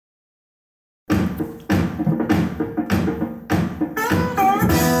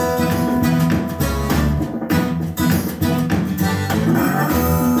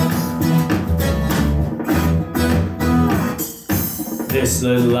This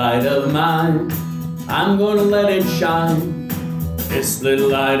little light of mine, I'm gonna let it shine. This little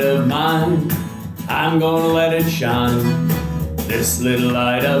light of mine, I'm gonna let it shine. This little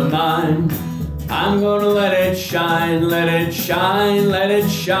light of mine, I'm gonna let it shine, let it shine, let it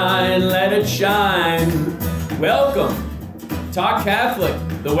shine, let it shine. Welcome, Talk Catholic,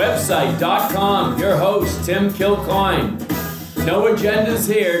 the website.com, your host, Tim Kilcoyne. No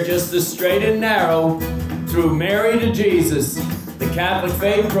agendas here, just the straight and narrow, through Mary to Jesus, the Catholic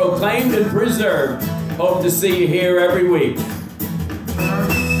faith proclaimed and preserved. Hope to see you here every week.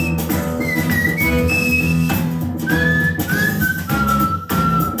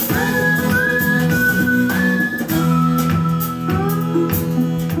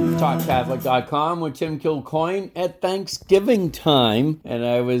 TalkCatholic.com with Tim Kilcoyne at Thanksgiving time, and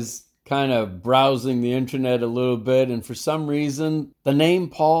I was kind of browsing the internet a little bit, and for some reason the name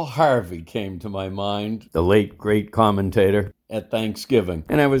Paul Harvey came to my mind, the late great commentator at Thanksgiving.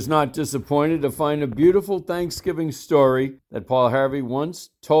 And I was not disappointed to find a beautiful Thanksgiving story that Paul Harvey once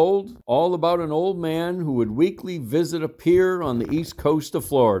told, all about an old man who would weekly visit a pier on the east coast of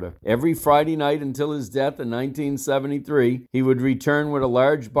Florida. Every Friday night until his death in 1973, he would return with a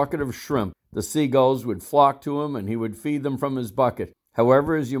large bucket of shrimp. The seagulls would flock to him and he would feed them from his bucket.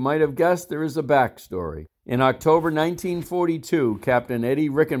 However, as you might have guessed, there is a backstory. In October 1942, Captain Eddie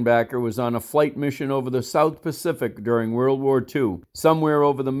Rickenbacker was on a flight mission over the South Pacific during World War II. Somewhere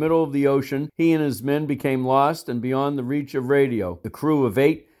over the middle of the ocean, he and his men became lost and beyond the reach of radio. The crew of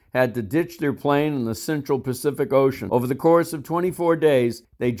 8 had to ditch their plane in the Central Pacific Ocean. Over the course of 24 days,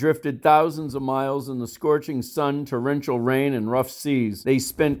 they drifted thousands of miles in the scorching sun, torrential rain, and rough seas. They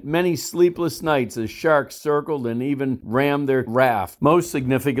spent many sleepless nights as sharks circled and even rammed their raft. Most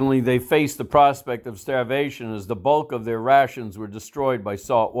significantly, they faced the prospect of starvation as the bulk of their rations were destroyed by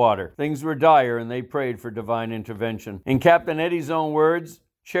salt water. Things were dire, and they prayed for divine intervention. In Captain Eddie's own words,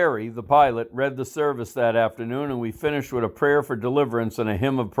 Cherry, the pilot, read the service that afternoon, and we finished with a prayer for deliverance and a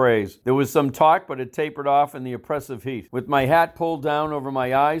hymn of praise. There was some talk, but it tapered off in the oppressive heat. With my hat pulled down over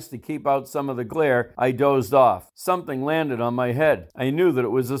my eyes to keep out some of the glare, I dozed off. Something landed on my head. I knew that it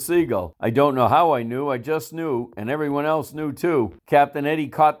was a seagull. I don't know how I knew, I just knew, and everyone else knew too. Captain Eddie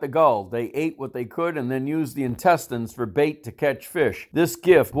caught the gull. They ate what they could and then used the intestines for bait to catch fish. This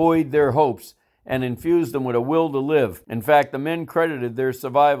gift buoyed their hopes and infused them with a will to live. In fact, the men credited their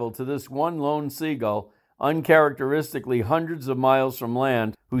survival to this one lone seagull, uncharacteristically hundreds of miles from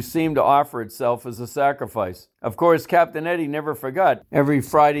land, who seemed to offer itself as a sacrifice. Of course, Captain Eddie never forgot. Every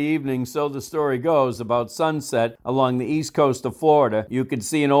Friday evening, so the story goes, about sunset along the east coast of Florida, you could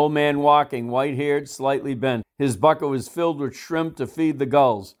see an old man walking, white-haired, slightly bent. His bucket was filled with shrimp to feed the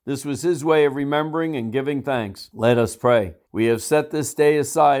gulls. This was his way of remembering and giving thanks. Let us pray. We have set this day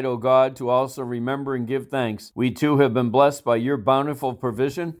aside, O God, to also remember and give thanks. We too have been blessed by your bountiful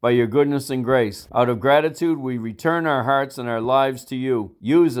provision, by your goodness and grace. Out of gratitude, we return our hearts and our lives to you.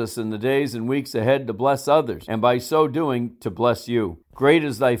 Use us in the days and weeks ahead to bless others, and by so doing, to bless you. Great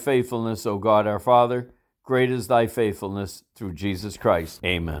is thy faithfulness, O God our Father. Great is thy faithfulness through Jesus Christ.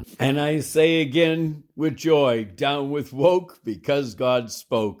 Amen. And I say again with joy, down with woke, because God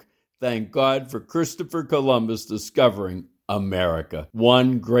spoke. Thank God for Christopher Columbus discovering America,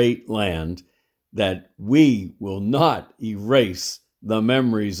 one great land that we will not erase the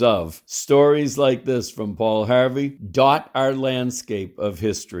memories of. Stories like this from Paul Harvey dot our landscape of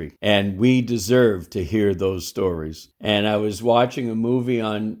history, and we deserve to hear those stories. And I was watching a movie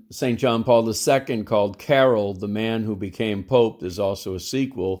on St. John Paul II called Carol, the Man Who Became Pope. There's also a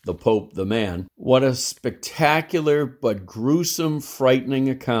sequel, The Pope, the Man. What a spectacular but gruesome, frightening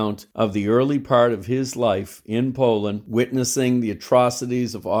account of the early part of his life in Poland, witnessing the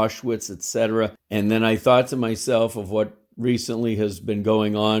atrocities of Auschwitz, etc. And then I thought to myself of what recently has been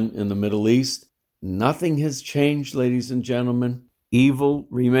going on in the Middle East. Nothing has changed, ladies and gentlemen. Evil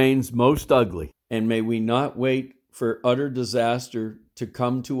remains most ugly, and may we not wait for utter disaster to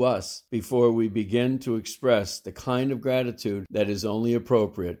come to us before we begin to express the kind of gratitude that is only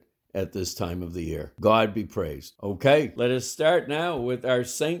appropriate at this time of the year. God be praised. Okay, let us start now with our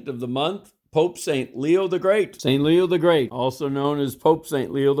saint of the month, Pope St. Leo the Great. St. Leo the Great, also known as Pope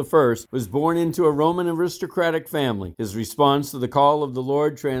St. Leo I, was born into a Roman aristocratic family. His response to the call of the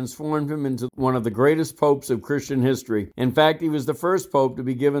Lord transformed him into one of the greatest popes of Christian history. In fact, he was the first pope to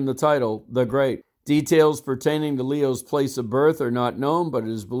be given the title, the Great. Details pertaining to Leo's place of birth are not known, but it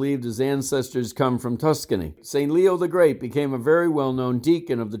is believed his ancestors come from Tuscany. St. Leo the Great became a very well-known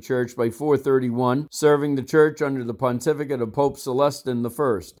deacon of the church by 431, serving the church under the pontificate of Pope Celestine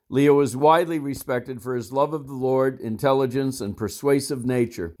I. Leo is widely respected for his love of the Lord, intelligence, and persuasive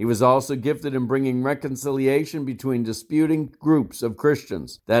nature. He was also gifted in bringing reconciliation between disputing groups of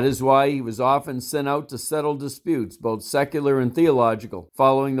Christians. That is why he was often sent out to settle disputes, both secular and theological.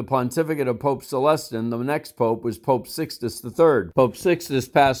 Following the pontificate of Pope Celestine, the next pope was Pope Sixtus III. Pope Sixtus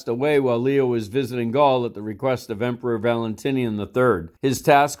passed away while Leo was visiting Gaul at the request of Emperor Valentinian III. His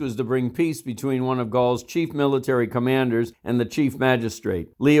task was to bring peace between one of Gaul's chief military commanders and the chief magistrate.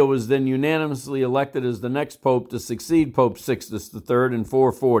 Leo was then unanimously elected as the next pope to succeed Pope Sixtus III in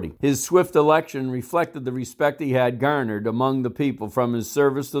 440. His swift election reflected the respect he had garnered among the people from his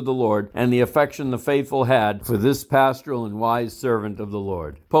service to the Lord and the affection the faithful had for this pastoral and wise servant of the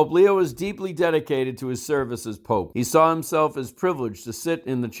Lord. Pope Leo was deeply dedicated to his service as pope. He saw himself as privileged to sit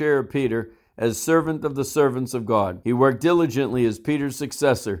in the chair of Peter as servant of the servants of God. He worked diligently as Peter's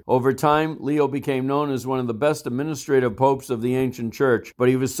successor. Over time, Leo became known as one of the best administrative popes of the ancient church, but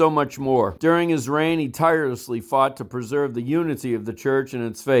he was so much more. During his reign, he tirelessly fought to preserve the unity of the church and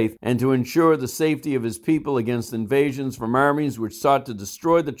its faith, and to ensure the safety of his people against invasions from armies which sought to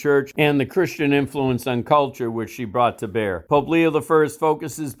destroy the church and the Christian influence on culture which she brought to bear. Pope Leo I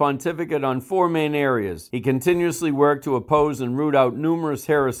focused his pontificate on four main areas. He continuously worked to oppose and root out numerous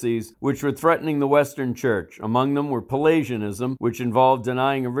heresies which were threatening the Western Church. Among them were Pelagianism, which involved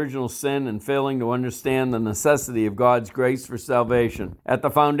denying original sin and failing to understand the necessity of God's grace for salvation. At the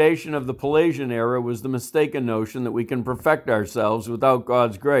foundation of the Pelagian era was the mistaken notion that we can perfect ourselves without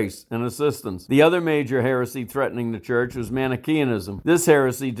God's grace and assistance. The other major heresy threatening the Church was Manichaeanism. This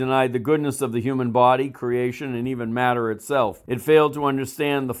heresy denied the goodness of the human body, creation, and even matter itself. It failed to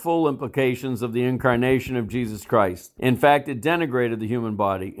understand the full implications of the incarnation of Jesus Christ. In fact, it denigrated the human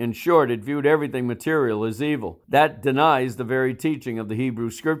body. In short, it viewed everything material as evil. That denies the very teaching of the Hebrew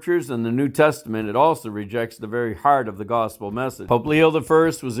Scriptures and the New Testament. It also rejects the very heart of the gospel message. Pope Leo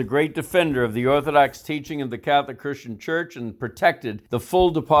I was a great defender of the orthodox teaching of the Catholic Christian Church and protected the full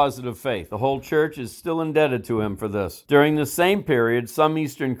deposit of faith. The whole church is still indebted to him for this. During the same period, some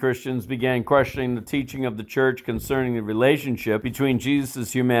Eastern Christians began questioning the teaching of the church concerning the relationship between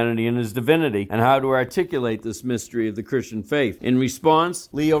Jesus' humanity and his divinity, and how to articulate this mystery of the Christian faith. In response,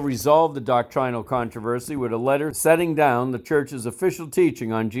 Leo resolved the doctrinal controversy with a letter setting down the church's official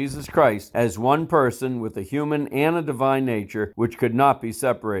teaching on Jesus Christ as one person with a human and a divine nature which could not be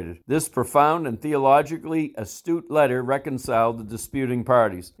separated. This profound and theologically astute letter reconciled the disputing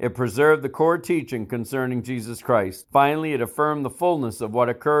parties. It preserved the core teaching concerning Jesus Christ. Finally, it affirmed the fullness of what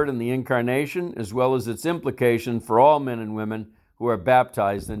occurred in the Incarnation, as well as its implication for all men and women who are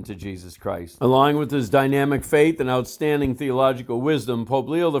baptized into Jesus Christ. Along with his dynamic faith and outstanding theological wisdom, Pope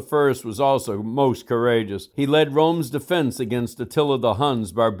Leo I was also most courageous. He led Rome's defense against Attila the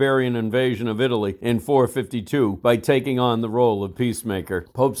Hun's barbarian invasion of Italy in 452 by taking on the role of peacemaker.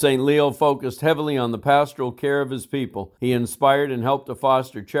 Pope St. Leo focused heavily on the pastoral care of his people. He inspired and helped to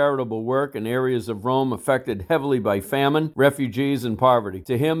foster charitable work in areas of Rome affected heavily by famine, refugees, and poverty.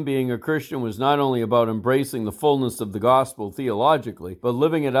 To him, being a Christian was not only about embracing the fullness of the gospel theologically, but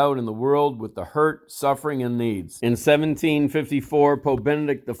living it out in the world with the hurt, suffering, and needs. In 1754, Pope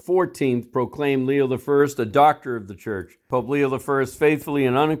Benedict XIV proclaimed Leo I a doctor of the Church. Pope Leo I faithfully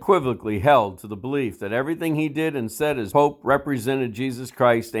and unequivocally held to the belief that everything he did and said as Pope represented Jesus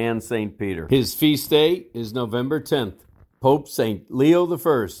Christ and St. Peter. His feast day is November 10th. Pope St. Leo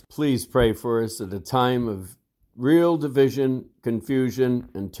I, please pray for us at a time of real division, confusion,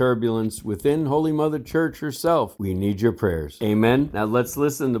 and turbulence within Holy Mother Church herself. We need your prayers. Amen. Now let's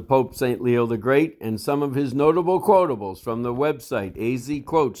listen to Pope St. Leo the Great and some of his notable quotables from the website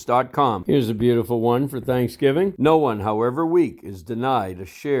azquotes.com. Here's a beautiful one for Thanksgiving. No one, however weak, is denied a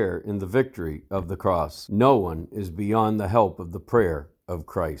share in the victory of the cross. No one is beyond the help of the prayer of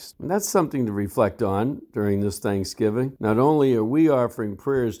Christ. And that's something to reflect on during this Thanksgiving. Not only are we offering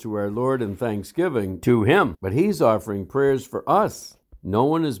prayers to our Lord in thanksgiving to Him, but He's offering prayers for us. No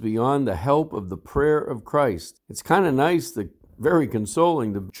one is beyond the help of the prayer of Christ. It's kind of nice, very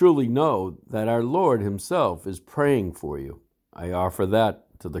consoling to truly know that our Lord Himself is praying for you. I offer that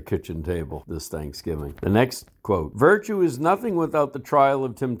to the kitchen table this Thanksgiving. The next quote, "Virtue is nothing without the trial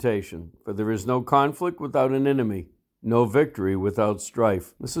of temptation, for there is no conflict without an enemy. No victory without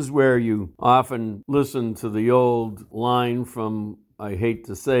strife." This is where you often listen to the old line from, I hate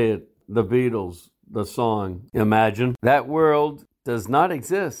to say it, the Beatles, the song, "Imagine." That world does not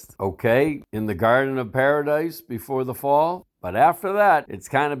exist, okay? In the Garden of Paradise before the fall, But after that, it's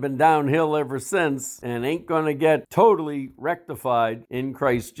kind of been downhill ever since and ain't going to get totally rectified in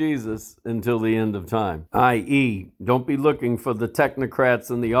Christ Jesus until the end of time. I.e., don't be looking for the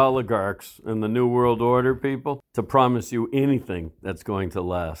technocrats and the oligarchs and the New World Order people to promise you anything that's going to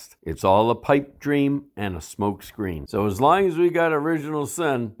last. It's all a pipe dream and a smoke screen. So as long as we got original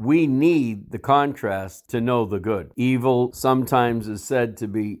sin, we need the contrast to know the good. Evil sometimes is said to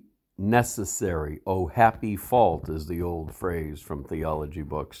be necessary. Oh, happy fault is the old phrase from theology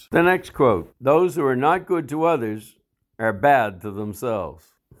books. The next quote, those who are not good to others are bad to themselves.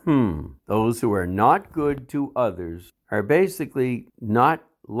 Those who are not good to others are basically not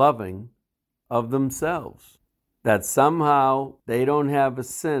loving of themselves. That somehow they don't have a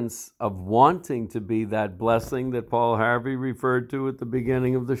sense of wanting to be that blessing that Paul Harvey referred to at the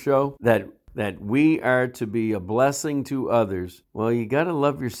beginning of the show, that we are to be a blessing to others. Well, you got to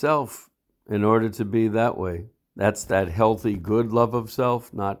love yourself in order to be that way. That's that healthy, good love of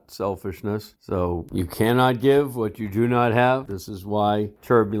self, not selfishness. So you cannot give what you do not have. This is why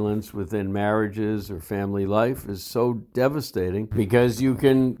turbulence within marriages or family life is so devastating, because you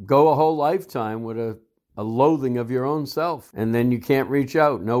can go a whole lifetime with a loathing of your own self, and then you can't reach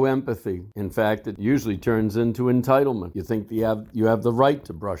out, no empathy. In fact, it usually turns into entitlement. You think you have the right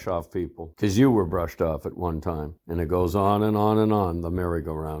to brush off people because you were brushed off at one time, and it goes on and on and on, the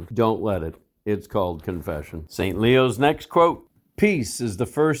merry-go-round. Don't let it. It's called confession. St. Leo's next quote, peace is the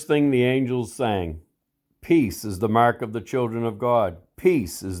first thing the angels sang. Peace is the mark of the children of God.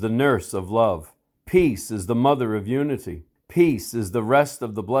 Peace is the nurse of love. Peace is the mother of unity. Peace is the rest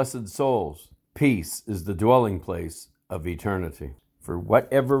of the blessed souls. Peace is the dwelling place of eternity. For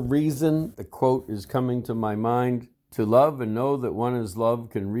whatever reason, the quote is coming to my mind, to love and know that one is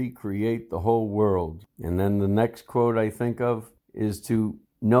loved can recreate the whole world. And then the next quote I think of is to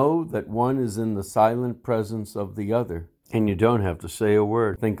know that one is in the silent presence of the other. And you don't have to say a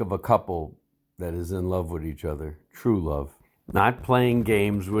word. Think of a couple that is in love with each other, true love, not playing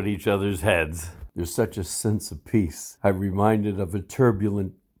games with each other's heads. There's such a sense of peace. I'm reminded of a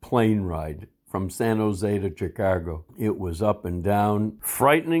turbulent plane ride from San Jose to Chicago. It was up and down,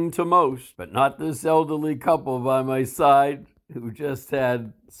 frightening to most, but not this elderly couple by my side who just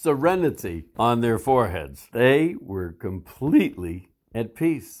had serenity on their foreheads. They were completely at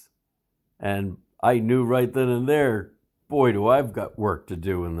peace. And I knew right then and there, boy, do I've got work to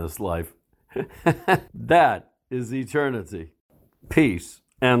do in this life. That is eternity. Peace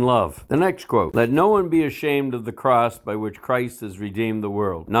and love. The next quote, let no one be ashamed of the cross by which Christ has redeemed the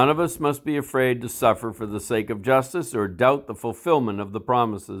world. None of us must be afraid to suffer for the sake of justice or doubt the fulfillment of the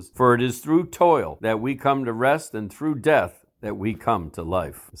promises, for it is through toil that we come to rest and through death that we come to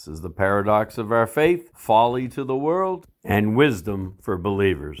life. This is the paradox of our faith, folly to the world and wisdom for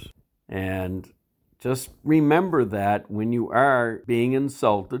believers. And just remember that when you are being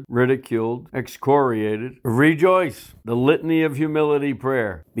insulted, ridiculed, excoriated, rejoice. The litany of humility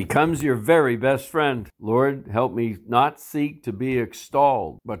prayer becomes your very best friend. Lord, help me not seek to be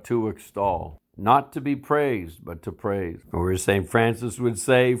extolled, but to extol. Not to be praised, but to praise. Or as St. Francis would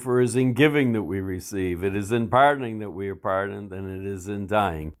say, for it is in giving that we receive, it is in pardoning that we are pardoned, and it is in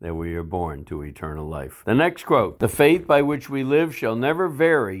dying that we are born to eternal life. The next quote, the faith by which we live shall never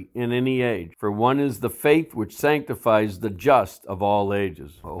vary in any age, for one is the faith which sanctifies the just of all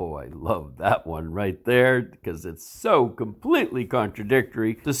ages. Oh, I love that one right there, because it's so completely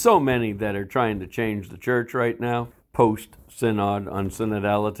contradictory to so many that are trying to change the church right now. Post-synod on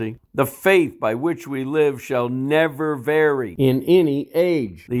synodality. The faith by which we live shall never vary in any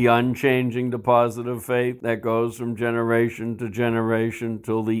age. The unchanging deposit of faith that goes from generation to generation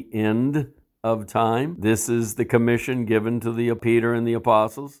till the end of time. This is the commission given to the Peter and the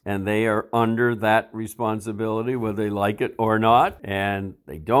apostles, and they are under that responsibility whether they like it or not, and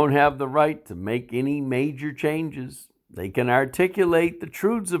they don't have the right to make any major changes. They can articulate the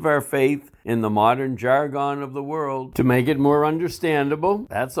truths of our faith in the modern jargon of the world to make it more understandable.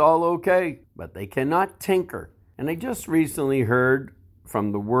 That's all okay, but they cannot tinker. And I just recently heard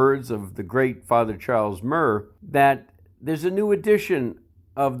from the words of the great Father Charles Murr that there's a new edition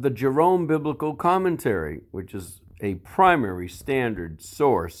of the Jerome Biblical Commentary, which is a primary standard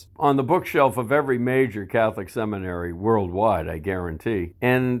source on the bookshelf of every major Catholic seminary worldwide, I guarantee.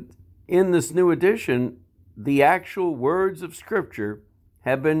 And in this new edition, the actual words of Scripture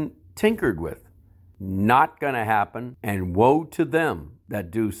have been tinkered with. Not going to happen, and woe to them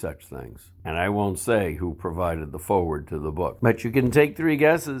that do such things. And I won't say who provided the foreword to the book, but you can take 3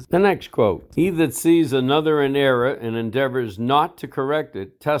 guesses. The next quote, he that sees another in error and endeavors not to correct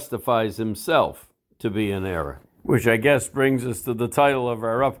it testifies himself to be in error. Which I guess brings us to the title of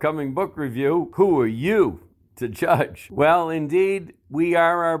our upcoming book review, Who Are You to judge. Well, indeed, we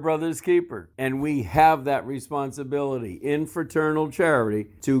are our brother's keeper, and we have that responsibility in fraternal charity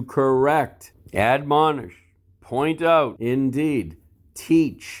to correct, admonish, point out, indeed,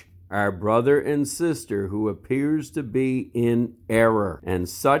 teach our brother and sister who appears to be in error. And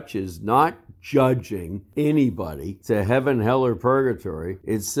such is not judging anybody to heaven, hell, or purgatory.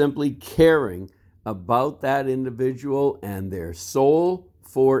 It's simply caring about that individual and their soul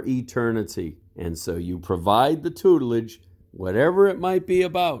for eternity. And so you provide the tutelage, whatever it might be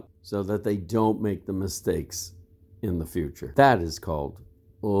about, so that they don't make the mistakes in the future. That is called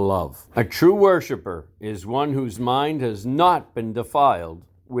love. A true worshiper is one whose mind has not been defiled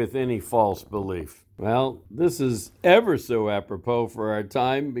with any false belief. Well, this is ever so apropos for our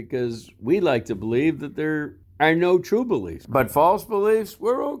time because we like to believe that there are no true beliefs. But false beliefs,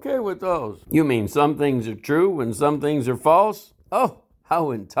 we're okay with those. You mean some things are true and some things are false? Oh,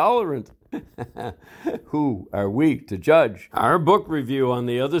 how intolerant. Who are we to judge? Our book review on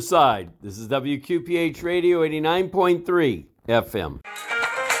the other side. This is WQPH Radio 89.3 FM.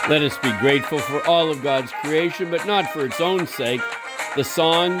 Let us be grateful for all of God's creation, but not for its own sake. The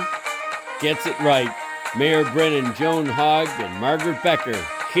song gets it right. Mayor Brennan, Joan Hogg, and Margaret Becker,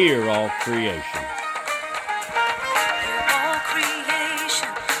 Hear All Creation.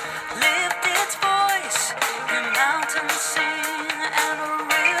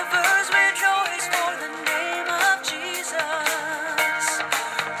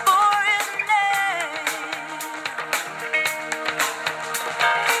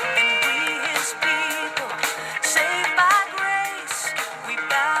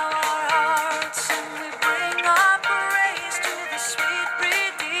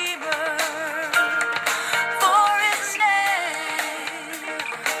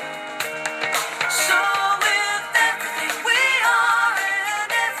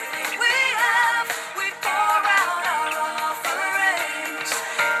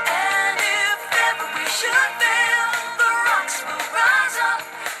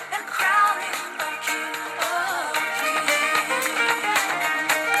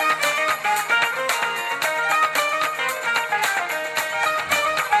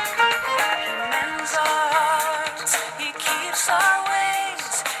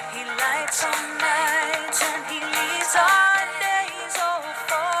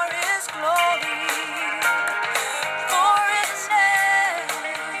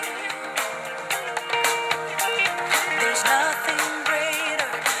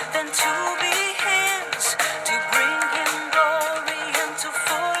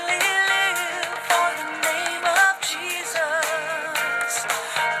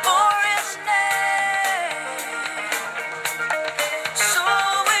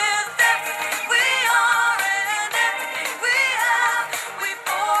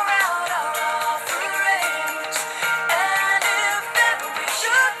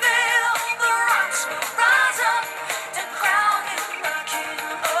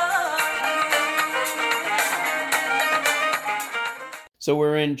 So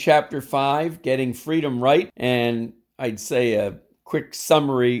we're in Chapter 5, Getting Freedom Right, and I'd say a quick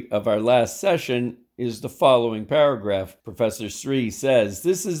summary of our last session is the following paragraph. Professor Sri says,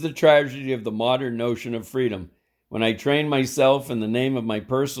 "This is the tragedy of the modern notion of freedom. When I train myself in the name of my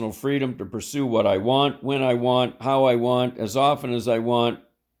personal freedom to pursue what I want, when I want, how I want, as often as I want,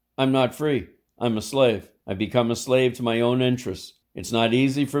 I'm not free. I'm a slave. I become a slave to my own interests. It's not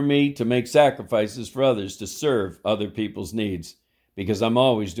easy for me to make sacrifices for others to serve other people's needs, because I'm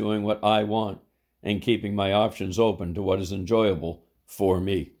always doing what I want and keeping my options open to what is enjoyable for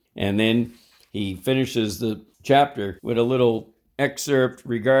me." And then he finishes the chapter with a little excerpt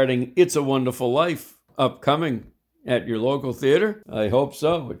regarding It's a Wonderful Life, upcoming at your local theater. I hope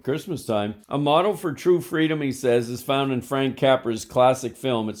so, at Christmas time. A model for true freedom, he says, is found in Frank Capra's classic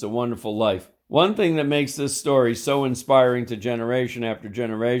film, It's a Wonderful Life. One thing that makes this story so inspiring to generation after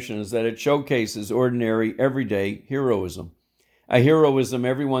generation is that it showcases ordinary, everyday heroism. A heroism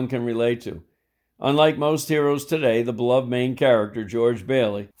everyone can relate to. Unlike most heroes today, the beloved main character, George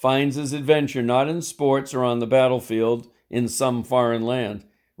Bailey, finds his adventure not in sports or on the battlefield in some foreign land.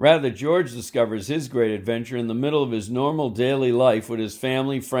 Rather, George discovers his great adventure in the middle of his normal daily life with his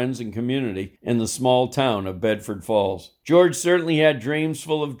family, friends, and community in the small town of Bedford Falls. George certainly had dreams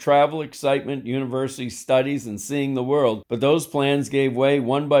full of travel, excitement, university studies, and seeing the world, but those plans gave way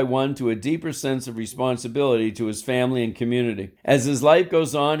one by one to a deeper sense of responsibility to his family and community. As his life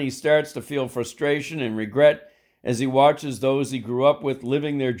goes on, he starts to feel frustration and regret as he watches those he grew up with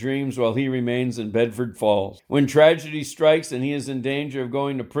living their dreams while he remains in Bedford Falls. When tragedy strikes and he is in danger of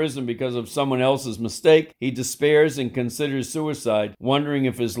going to prison because of someone else's mistake, he despairs and considers suicide, wondering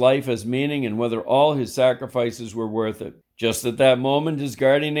if his life has meaning and whether all his sacrifices were worth it. Just at that moment, his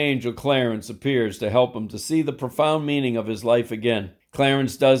guardian angel, Clarence, appears to help him to see the profound meaning of his life again.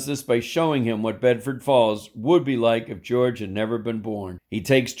 Clarence does this by showing him what Bedford Falls would be like if George had never been born. He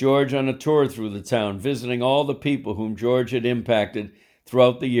takes George on a tour through the town, visiting all the people whom George had impacted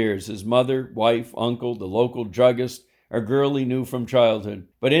throughout the years: his mother, wife, uncle, the local druggist, a girl he knew from childhood.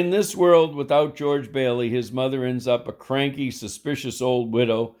 But in this world without George Bailey, his mother ends up a cranky, suspicious old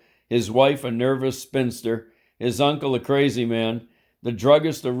widow, his wife a nervous spinster, his uncle a crazy man, the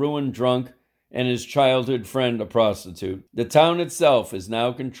druggist a ruined drunk, and his childhood friend a prostitute. The town itself is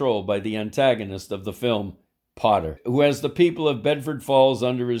now controlled by the antagonist of the film, Potter, who has the people of Bedford Falls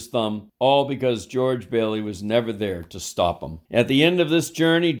under his thumb, all because George Bailey was never there to stop him. At the end of this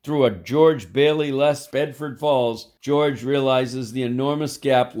journey through a George Bailey-less Bedford Falls, George realizes the enormous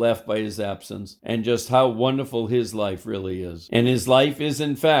gap left by his absence and just how wonderful his life really is. And his life is,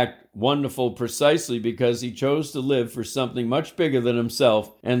 in fact, wonderful precisely because he chose to live for something much bigger than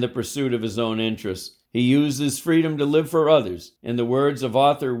himself and the pursuit of his own interests. He used his freedom to live for others. In the words of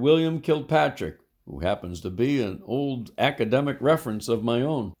author William Kilpatrick, who happens to be an old academic reference of my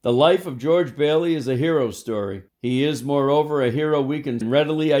own, the life of George Bailey is a hero story. He is, moreover, a hero we can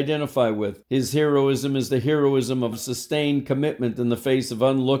readily identify with. His heroism is the heroism of sustained commitment in the face of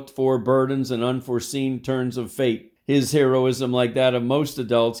unlooked-for burdens and unforeseen turns of fate. His heroism, like that of most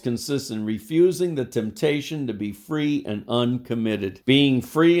adults, consists in refusing the temptation to be free and uncommitted. Being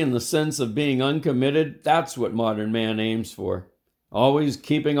free in the sense of being uncommitted, that's what modern man aims for. Always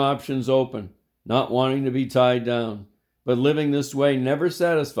keeping options open, not wanting to be tied down. But living this way never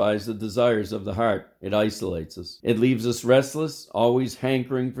satisfies the desires of the heart. It isolates us. It leaves us restless, always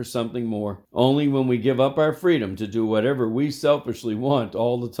hankering for something more. Only when we give up our freedom to do whatever we selfishly want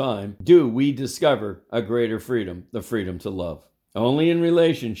all the time, do we discover a greater freedom, the freedom to love. Only in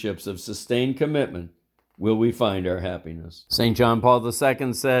relationships of sustained commitment will we find our happiness. St. John Paul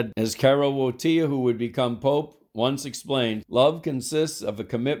II said, as Karol Wojtyla, who would become Pope, once explained, love consists of a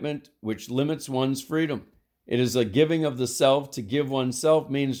commitment which limits one's freedom. It is a giving of the self. To give oneself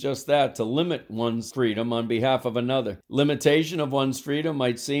means just that, to limit one's freedom on behalf of another. Limitation of one's freedom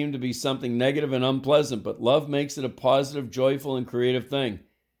might seem to be something negative and unpleasant, but love makes it a positive, joyful, and creative thing.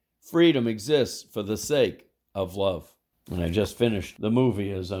 Freedom exists for the sake of love. And I just finished the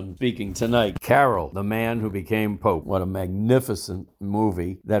movie as I'm speaking tonight. Carol, the Man Who Became Pope. What a magnificent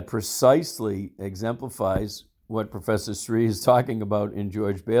movie that precisely exemplifies what Professor Sri is talking about in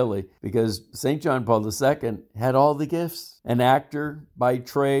George Bailey, because St. John Paul II had all the gifts. An actor by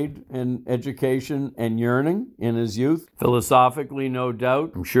trade and education and yearning in his youth. Philosophically, no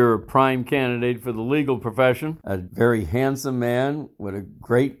doubt. I'm sure a prime candidate for the legal profession. A very handsome man with a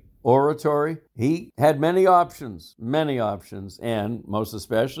great oratory. He had many options, and most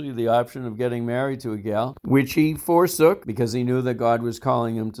especially the option of getting married to a gal, which he forsook because he knew that God was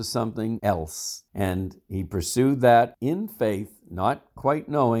calling him to something else. And he pursued that in faith, not quite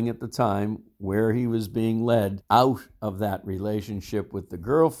knowing at the time where he was being led out of that relationship with the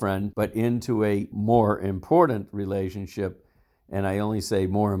girlfriend, but into a more important relationship. And I only say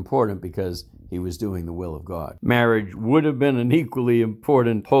more important because he was doing the will of God. Marriage would have been an equally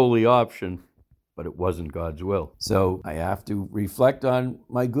important holy option, but it wasn't God's will. So I have to reflect on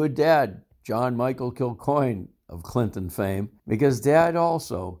my good dad, John Michael Kilcoyne of Clinton fame, because Dad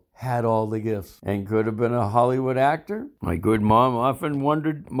also had all the gifts and could have been a Hollywood actor. My good mom often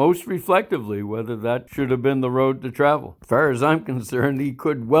wondered most reflectively whether that should have been the road to travel. As far as I'm concerned, he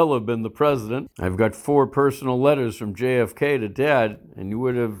could well have been the president. I've got 4 personal letters from JFK to Dad, and you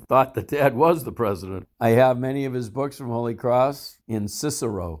would have thought that Dad was the president. I have many of his books from Holy Cross in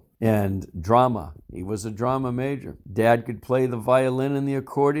Cicero and drama. He was a drama major. Dad could play the violin and the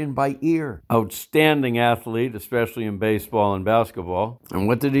accordion by ear. Outstanding athlete, especially in baseball and basketball. And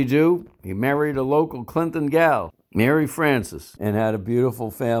what did he do? He married a local Clinton gal, Mary Frances, and had a beautiful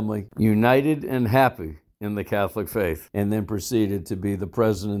family, united and happy in the Catholic faith, and then proceeded to be the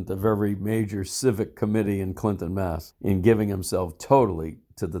president of every major civic committee in Clinton, Mass., in giving himself totally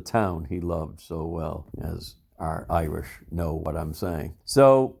to the town he loved so well, as our Irish know what I'm saying.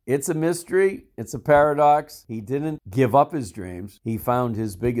 So it's a mystery. It's a paradox. He didn't give up his dreams. He found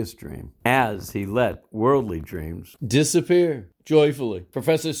his biggest dream as he let worldly dreams disappear joyfully.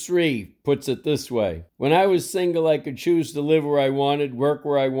 Professor Sri puts it this way: when I was single, I could choose to live where I wanted, work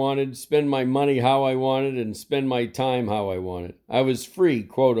where I wanted, spend my money how I wanted, and spend my time how I wanted. I was free,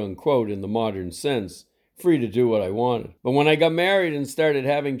 quote unquote, in the modern sense, free to do what I wanted. But when I got married and started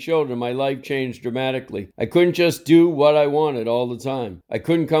having children, my life changed dramatically. I couldn't just do what I wanted all the time. I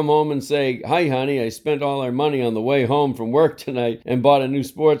couldn't come home and say, "Hi, honey, I spent all our money on the way home from work tonight and bought a new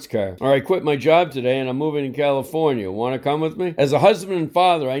sports car." Or, "I quit my job today and I'm moving to California. Want to come with me?" As a husband and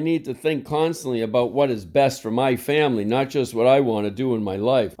father, I need to think constantly about what is best for my family, not just what I want to do in my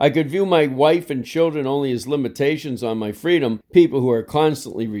life. I could view my wife and children only as limitations on my freedom, people who are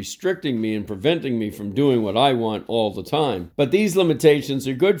constantly restricting me and preventing me from doing what I want all the time. But these limitations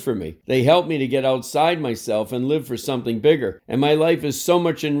are good for me. They help me to get outside myself and live for something bigger, and my life is so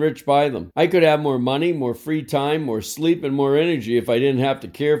much enriched by them. I could have more money, more free time, more sleep, and more energy if I didn't have to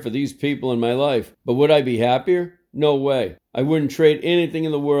care for these people in my life. But would I be happier? No way. I wouldn't trade anything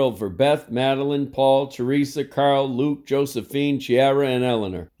in the world for Beth, Madeline, Paul, Teresa, Carl, Luke, Josephine, Chiara, and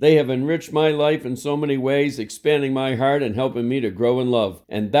Eleanor. They have enriched my life in so many ways, expanding my heart and helping me to grow in love.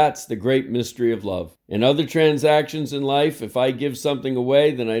 And that's the great mystery of love. In other transactions in life, if I give something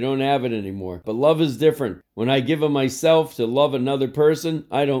away, then I don't have it anymore. But love is different. When I give of myself to love another person,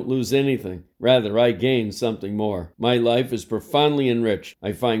 I don't lose anything. Rather, I gain something more. My life is profoundly enriched.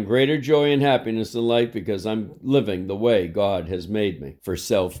 I find greater joy and happiness in life because I'm living the way God has made me for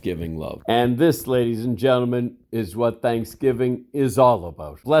self-giving love. And this, ladies and gentlemen, is what Thanksgiving is all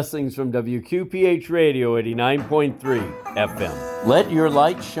about. Blessings from WQPH Radio 89.3 FM. Let your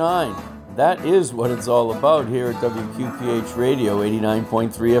light shine. That is what it's all about here at WQPH Radio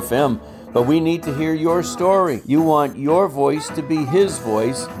 89.3 FM. But we need to hear your story. You want your voice to be his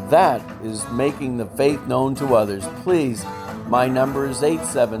voice. That is making the faith known to others. Please, my number is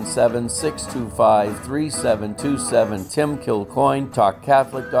 877-625-3727. Tim Kilcoyne,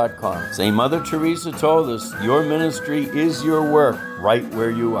 TalkCatholic.com. St. Mother Teresa told us, your ministry is your work right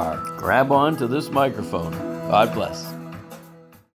where you are. Grab on to this microphone. God bless.